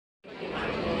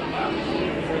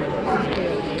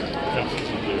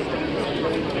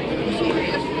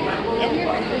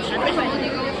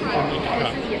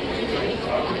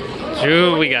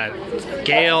So we got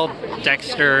Gail,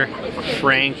 Dexter,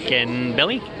 Frank, and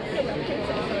Billy.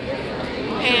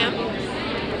 Pam,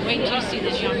 wait till you see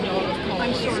this young dog of Cole's.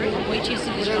 I'm sorry. Wait till you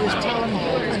see this young dog of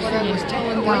Cole's. What I was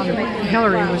telling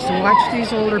Hillary was to watch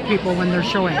these older people when they're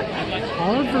showing.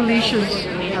 All of the leashes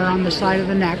are on the side of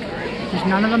the neck. There's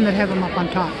none of them that have them up on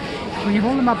top. When you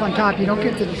hold them up on top, you don't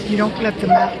let the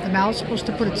mouth supposed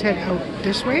to put its head out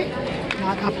this way,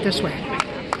 not up this way.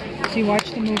 See,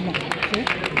 watch the movement. See?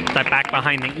 That back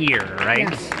behind the ear, right?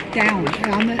 Yes, down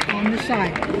on the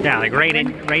side. Yeah, like right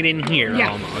in here,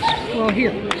 yeah. Almost. Well,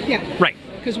 here, yeah. Right.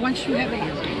 Because once you have it,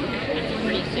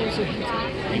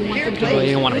 Well,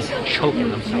 you don't want them choking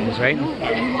themselves, right? No,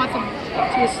 you want them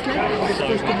to slip. It's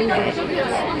supposed to be like this.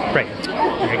 Right.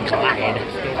 Very glide.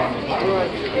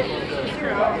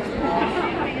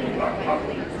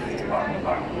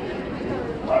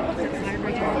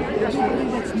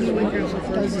 That's new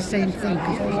does the same thing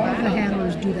because all the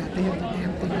handlers do that. They have the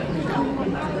damn thing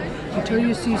like that. Until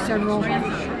you see several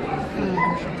handlers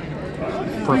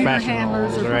or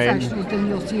professionals, then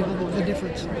you'll see the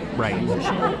difference.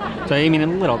 Right. So I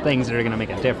mean, little things that are going to make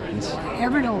a difference.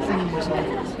 Every little thing makes a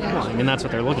difference. Yeah. Well, I mean, that's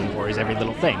what they're looking for, is every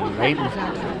little thing, right?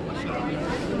 Exactly.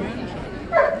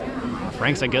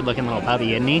 Frank's a good-looking little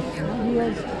puppy, isn't he? He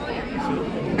is.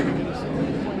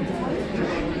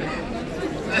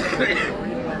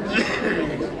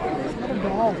 What a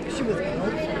doll. She was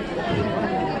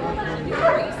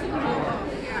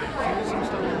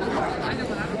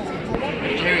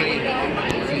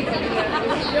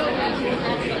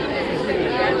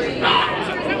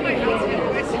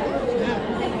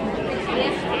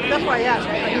That's why I asked. I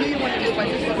knew you wanted to do it by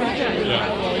this.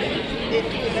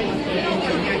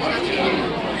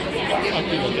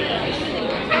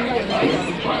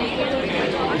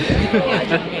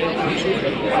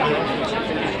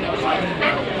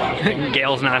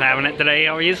 Gail's not having it today,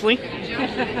 obviously.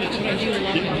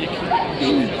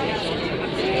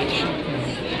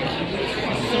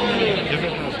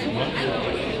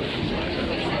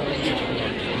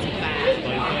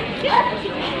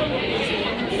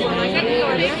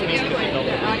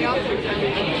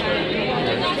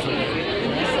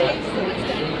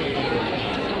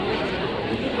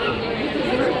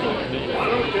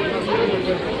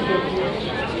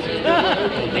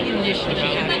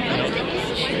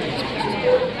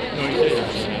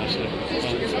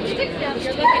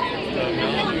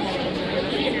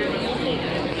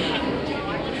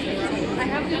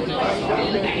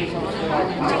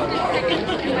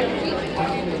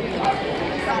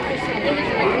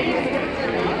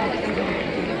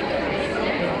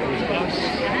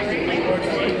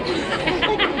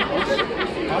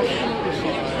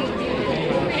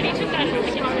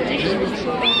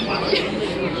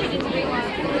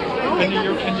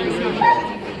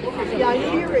 Yeah, I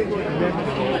knew you were able to.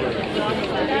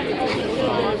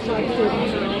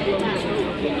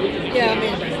 Yeah,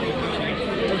 man.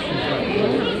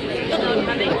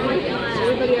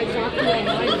 Everybody I talked to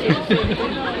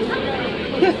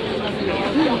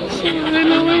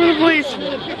I'm all over the place.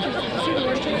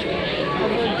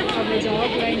 of her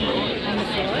dog laying on the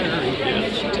floor, and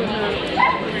then she took her.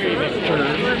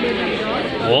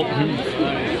 Well,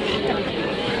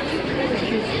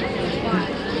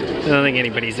 I don't think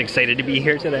anybody's excited to be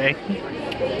here today.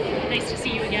 Nice to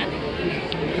see you again.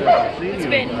 It's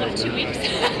been, what, 2 weeks?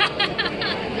 Yeah.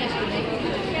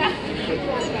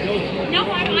 No,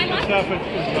 I like it.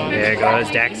 There goes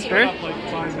Dexter. Like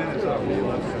 5 minutes after you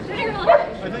left.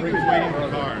 I think he was waiting for the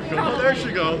car. Oh, there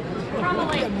she goes.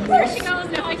 Probably. There she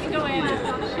goes, now I can go in.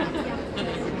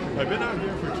 I've been out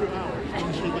here for 2 hours.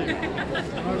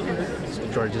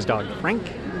 George's dog, Frank.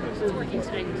 It's working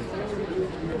tonight.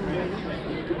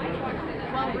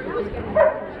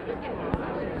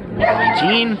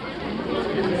 Jean.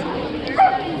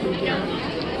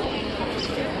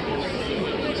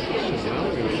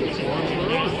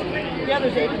 Yeah,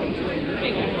 there's 8 of them.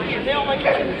 They all like each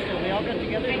other, so they all got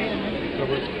together and made a minute. So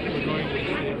we're going to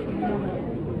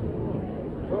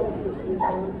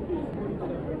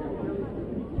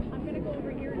I'm going to go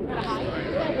over here and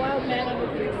Wild man on the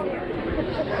tree.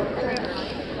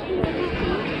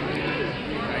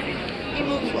 He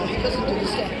moves well. He doesn't do the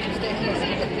step. He stays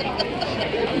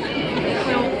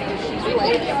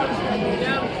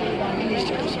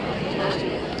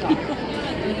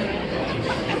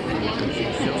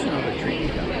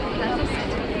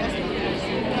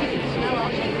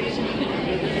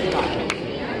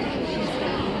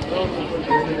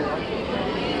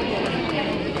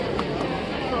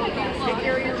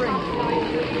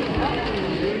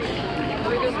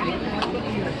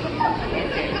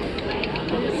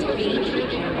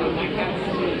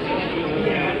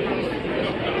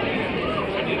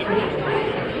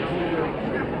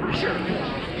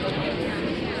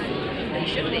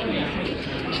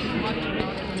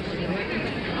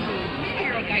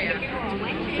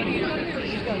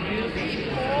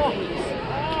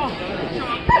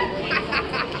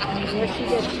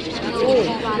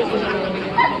Oh.